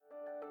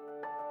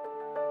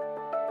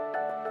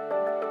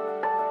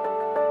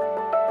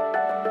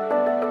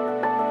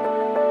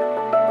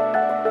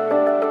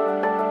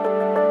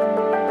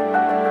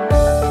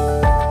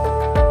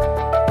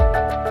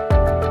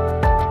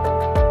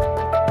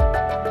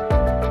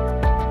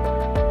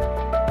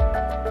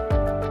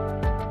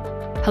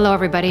Hello,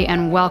 everybody,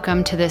 and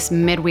welcome to this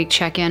midweek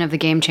check-in of the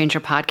Game Changer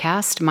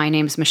podcast. My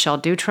name is Michelle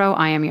Dutro.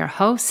 I am your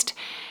host,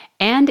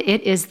 and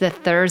it is the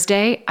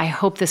Thursday. I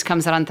hope this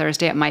comes out on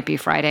Thursday. It might be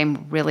Friday.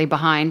 I'm really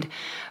behind,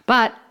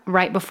 but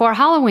right before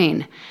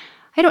Halloween.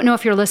 I don't know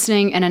if you're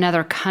listening in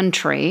another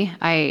country.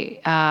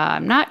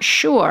 I'm not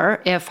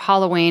sure if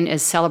Halloween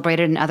is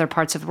celebrated in other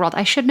parts of the world.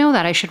 I should know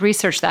that. I should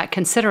research that,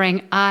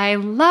 considering I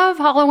love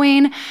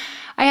Halloween.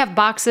 I have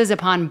boxes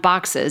upon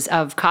boxes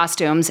of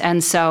costumes,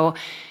 and so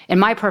in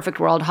my perfect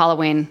world,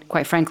 Halloween,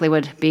 quite frankly,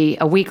 would be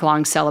a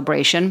week-long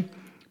celebration.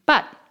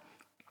 But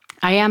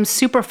I am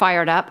super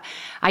fired up.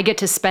 I get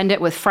to spend it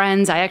with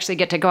friends. I actually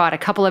get to go out a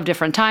couple of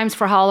different times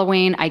for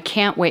Halloween. I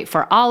can't wait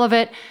for all of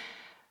it.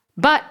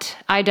 But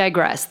I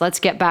digress. Let's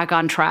get back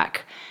on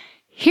track.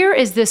 Here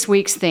is this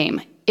week's theme.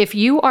 If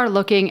you are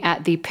looking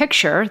at the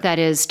picture that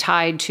is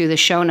tied to the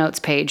show notes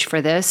page for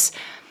this,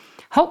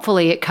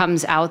 hopefully it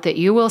comes out that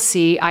you will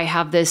see I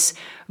have this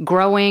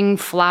growing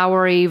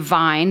flowery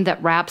vine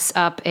that wraps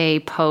up a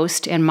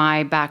post in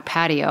my back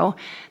patio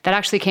that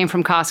actually came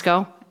from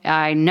Costco.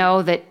 I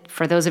know that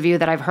for those of you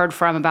that I've heard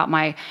from about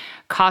my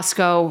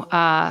Costco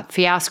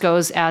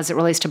fiascos as it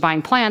relates to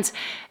buying plants,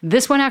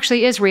 this one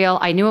actually is real.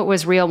 I knew it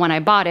was real when I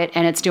bought it,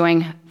 and it's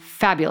doing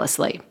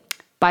fabulously,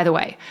 by the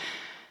way.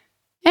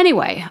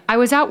 Anyway, I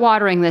was out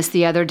watering this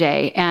the other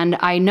day, and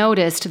I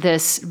noticed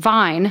this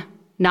vine,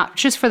 not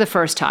just for the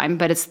first time,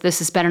 but this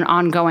has been an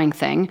ongoing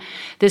thing.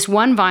 This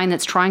one vine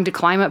that's trying to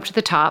climb up to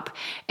the top,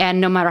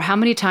 and no matter how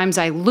many times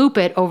I loop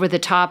it over the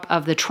top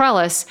of the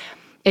trellis,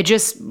 it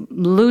just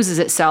loses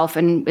itself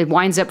and it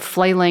winds up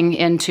flailing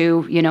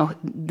into,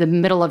 the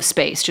middle of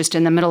space, just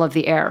in the middle of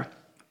the air.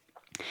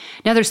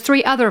 Now there's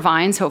 3 other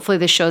vines, hopefully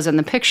this shows in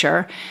the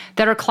picture,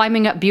 that are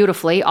climbing up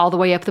beautifully all the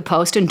way up the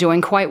post and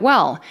doing quite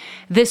well.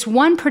 This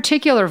one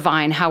particular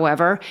vine,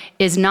 however,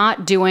 is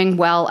not doing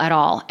well at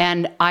all.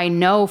 And I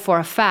know for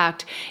a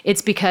fact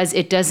it's because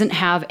it doesn't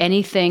have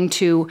anything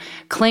to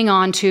cling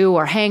on to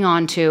or hang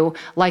on to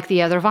like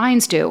the other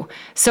vines do.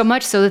 So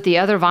much so that the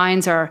other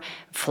vines are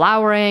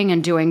flowering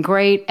and doing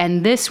great.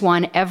 And this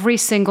one, every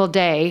single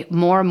day,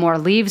 more and more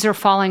leaves are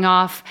falling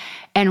off.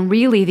 And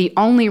really, the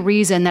only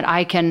reason that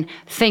I can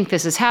think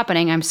this is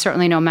happening, I'm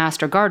certainly no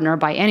master gardener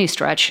by any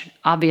stretch.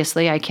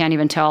 Obviously, I can't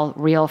even tell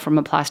real from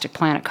a plastic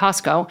plant at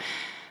Costco.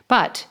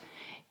 But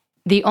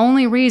the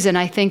only reason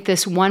I think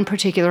this one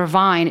particular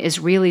vine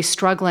is really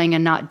struggling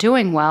and not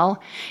doing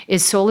well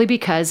is solely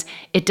because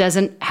it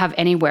doesn't have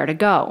anywhere to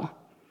go.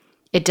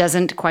 It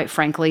doesn't, quite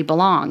frankly,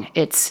 belong.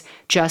 It's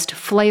just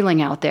flailing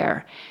out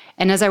there.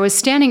 And as I was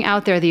standing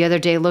out there the other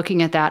day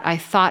looking at that, I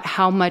thought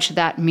how much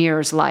that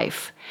mirrors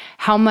life.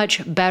 How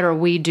much better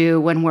we do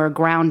when we're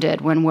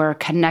grounded, when we're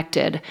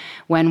connected,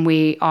 when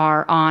we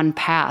are on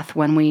path,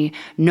 when we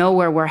know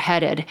where we're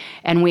headed,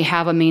 and we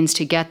have a means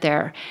to get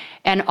there.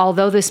 And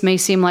although this may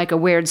seem like a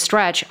weird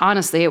stretch,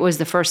 honestly, it was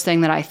the first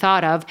thing that I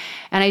thought of.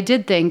 And I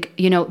did think,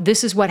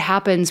 this is what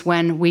happens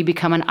when we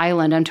become an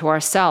island unto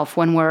ourselves,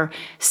 when we're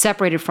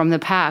separated from the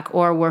pack,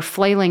 or we're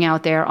flailing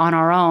out there on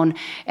our own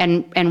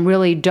and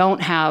really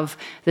don't have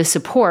the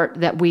support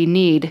that we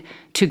need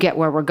to get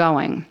where we're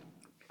going.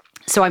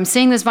 So I'm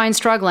seeing this vine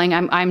struggling.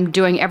 I'm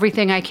doing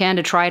everything I can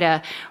to try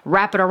to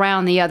wrap it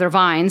around the other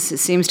vines. It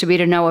seems to be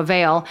to no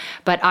avail,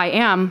 but I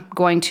am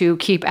going to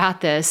keep at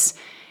this.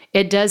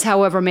 It does,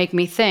 however, make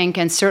me think,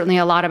 and certainly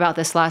a lot about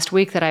this last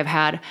week that I've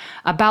had,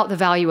 about the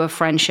value of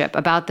friendship,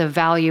 about the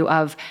value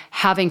of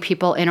having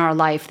people in our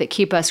life that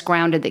keep us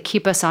grounded, that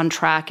keep us on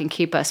track and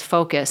keep us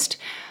focused.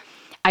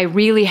 I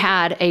really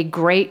had a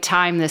great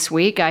time this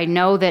week. I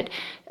know that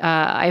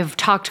I've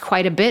talked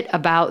quite a bit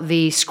about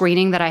the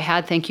screening that I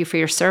had. Thank you for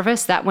your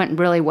service. That went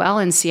really well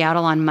in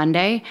Seattle on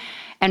Monday.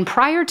 And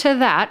prior to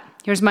that,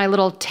 here's my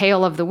little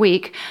tale of the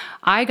week.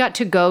 I got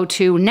to go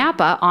to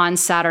Napa on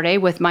Saturday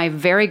with my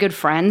very good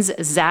friends,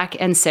 Zach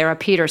and Sarah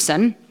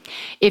Peterson.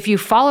 If you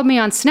followed me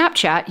on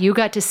Snapchat, you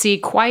got to see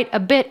quite a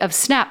bit of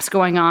snaps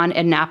going on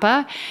in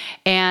Napa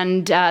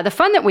and the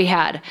fun that we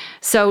had.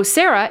 So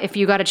Sarah, if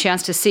you got a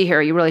chance to see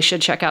her, you really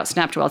should check out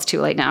Snapchat. Well, it's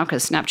too late now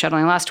because Snapchat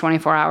only lasts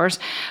 24 hours.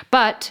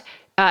 But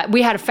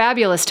we had a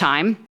fabulous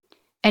time.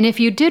 And if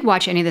you did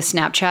watch any of the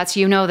Snapchats,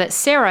 you know that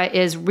Sarah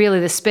is really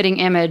the spitting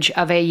image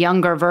of a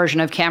younger version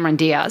of Cameron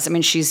Diaz. I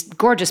mean, she's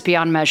gorgeous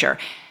beyond measure.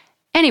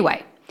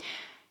 Anyway,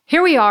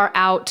 here we are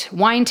out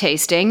wine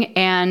tasting,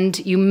 and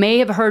you may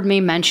have heard me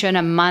mention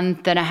a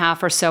month and a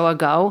half or so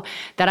ago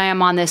that I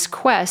am on this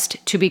quest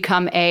to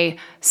become a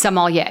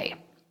sommelier.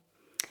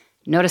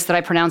 Notice that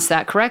I pronounced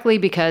that correctly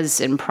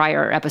because in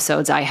prior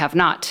episodes I have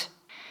not.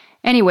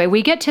 Anyway,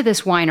 we get to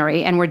this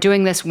winery and we're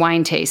doing this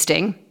wine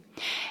tasting.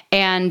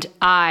 And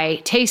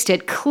I taste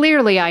it.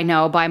 Clearly, I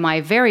know by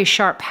my very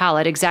sharp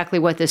palate exactly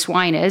what this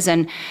wine is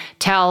and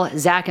tell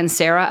Zach and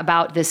Sarah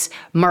about this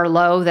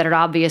Merlot that it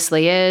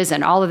obviously is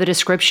and all of the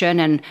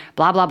description and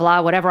blah, blah,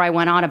 blah, whatever I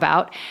went on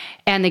about.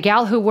 And the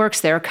gal who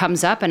works there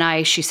comes up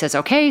and she says,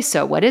 okay,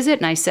 so what is it?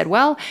 And I said,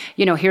 well,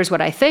 here's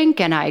what I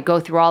think. And I go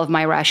through all of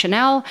my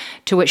rationale,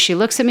 to which she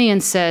looks at me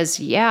and says,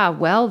 yeah,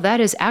 well, that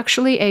is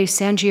actually a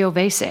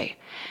Sangiovese.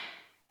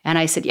 And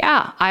I said,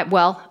 yeah,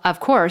 well, of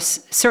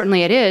course,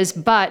 certainly it is.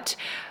 But,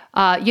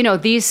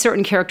 these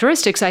certain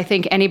characteristics, I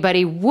think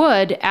anybody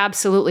would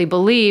absolutely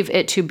believe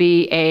it to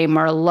be a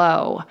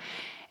Merlot.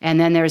 And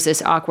then there's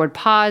this awkward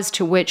pause,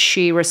 to which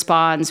she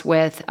responds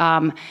with,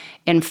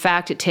 in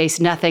fact, it tastes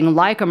nothing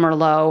like a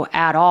Merlot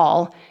at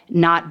all,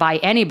 not by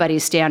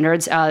anybody's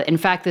standards. In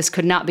fact, this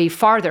could not be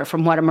farther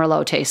from what a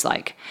Merlot tastes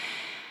like.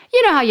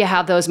 You know how you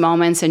have those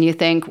moments and you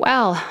think,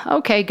 well,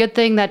 okay, good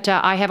thing that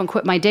I haven't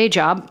quit my day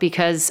job,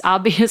 because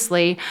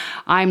obviously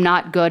I'm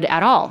not good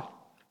at all.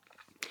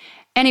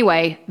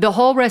 Anyway, the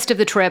whole rest of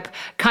the trip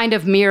kind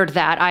of mirrored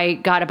that. I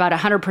got about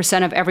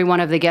 100% of every one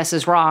of the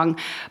guesses wrong,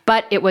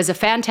 but it was a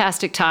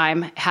fantastic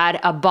time, had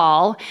a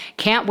ball,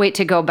 can't wait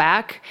to go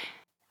back.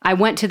 I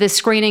went to this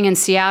screening in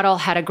Seattle,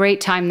 had a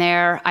great time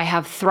there. I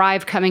have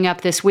Thrive coming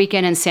up this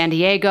weekend in San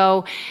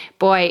Diego.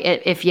 Boy,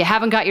 if you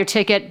haven't got your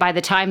ticket by the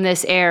time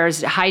this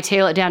airs,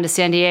 hightail it down to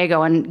San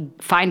Diego and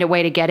find a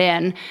way to get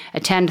in.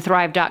 Attend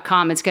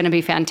thrive.com. It's going to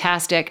be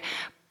fantastic.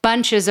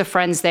 Bunches of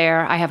friends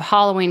there. I have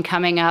Halloween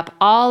coming up.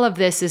 All of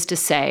this is to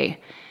say,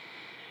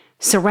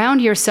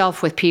 surround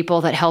yourself with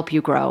people that help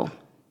you grow.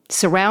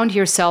 Surround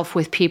yourself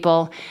with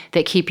people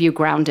that keep you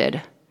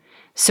grounded.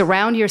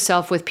 Surround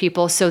yourself with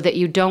people so that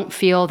you don't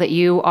feel that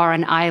you are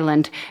an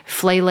island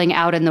flailing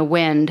out in the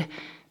wind,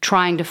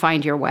 trying to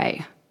find your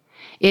way.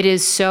 It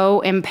is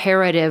so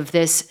imperative,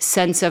 this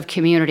sense of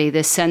community,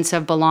 this sense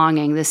of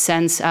belonging, this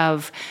sense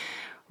of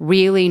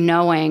really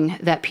knowing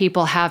that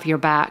people have your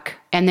back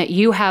and that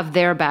you have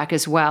their back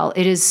as well.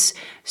 It is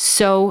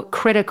so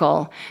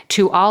critical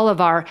to all of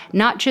our,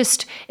 not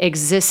just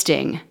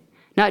existing,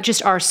 not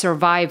just our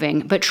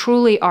surviving, but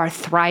truly our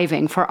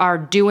thriving, for our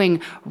doing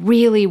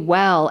really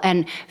well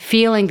and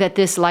feeling that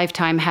this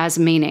lifetime has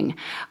meaning.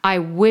 I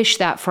wish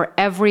that for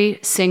every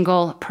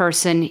single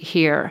person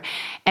here.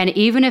 And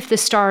even if the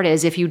start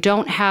is, if you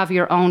don't have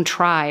your own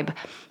tribe,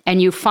 and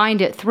you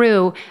find it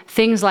through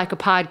things like a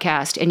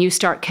podcast, and you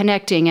start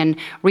connecting and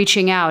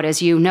reaching out,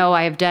 as you know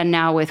I have done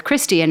now with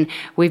Christy, and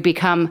we've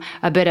become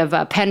a bit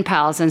of pen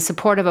pals and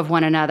supportive of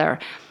one another.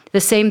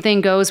 The same thing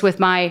goes with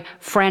my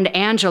friend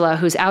Angela,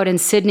 who's out in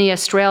Sydney,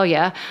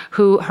 Australia,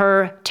 who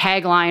her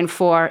tagline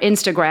for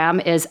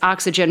Instagram is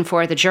Oxygen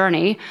for the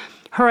Journey.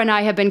 Her and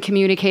I have been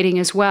communicating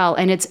as well,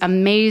 and it's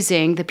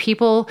amazing the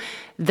people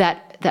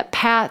that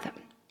path.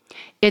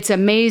 It's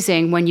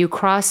amazing when you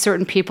cross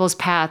certain people's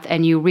path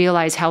and you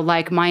realize how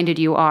like-minded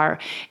you are.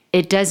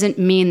 It doesn't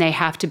mean they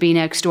have to be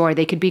next door.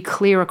 They could be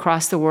clear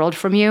across the world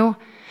from you,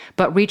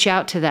 but reach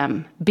out to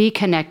them. Be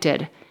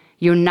connected.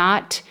 You're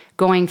not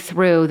going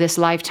through this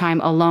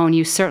lifetime alone.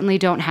 You certainly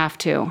don't have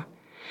to.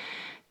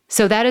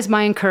 So that is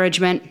my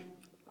encouragement.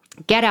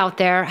 Get out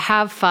there,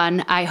 have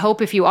fun. I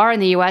hope if you are in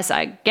the US,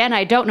 again,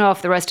 I don't know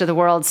if the rest of the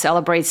world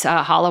celebrates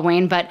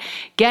Halloween, but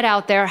get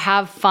out there,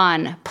 have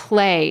fun,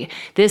 play.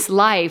 This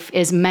life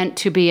is meant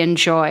to be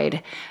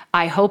enjoyed.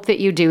 I hope that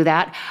you do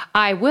that.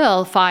 I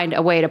will find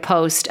a way to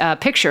post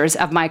pictures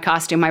of my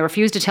costume. I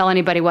refuse to tell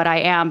anybody what I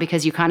am,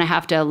 because you kind of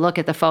have to look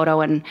at the photo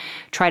and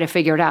try to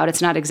figure it out.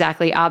 It's not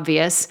exactly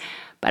obvious.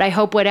 But I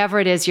hope whatever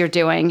it is you're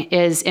doing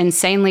is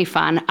insanely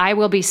fun. I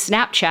will be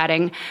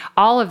Snapchatting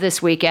all of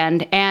this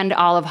weekend and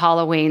all of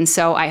Halloween,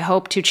 so I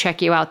hope to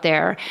check you out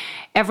there.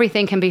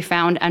 Everything can be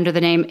found under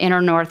the name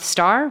Inner North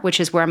Star,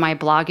 which is where my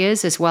blog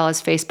is, as well as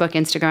Facebook,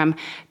 Instagram,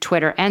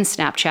 Twitter, and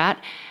Snapchat.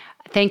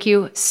 Thank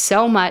you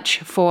so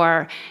much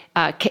for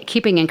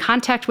keeping in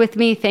contact with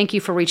me. Thank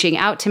you for reaching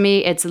out to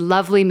me. It's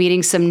lovely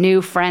meeting some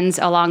new friends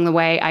along the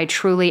way. I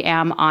truly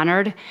am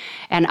honored,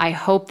 and I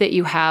hope that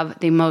you have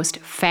the most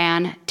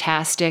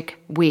fantastic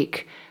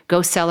week.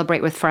 Go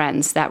celebrate with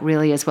friends. That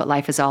really is what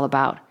life is all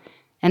about.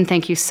 And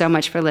thank you so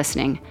much for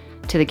listening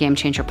to the Game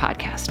Changer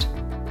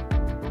Podcast.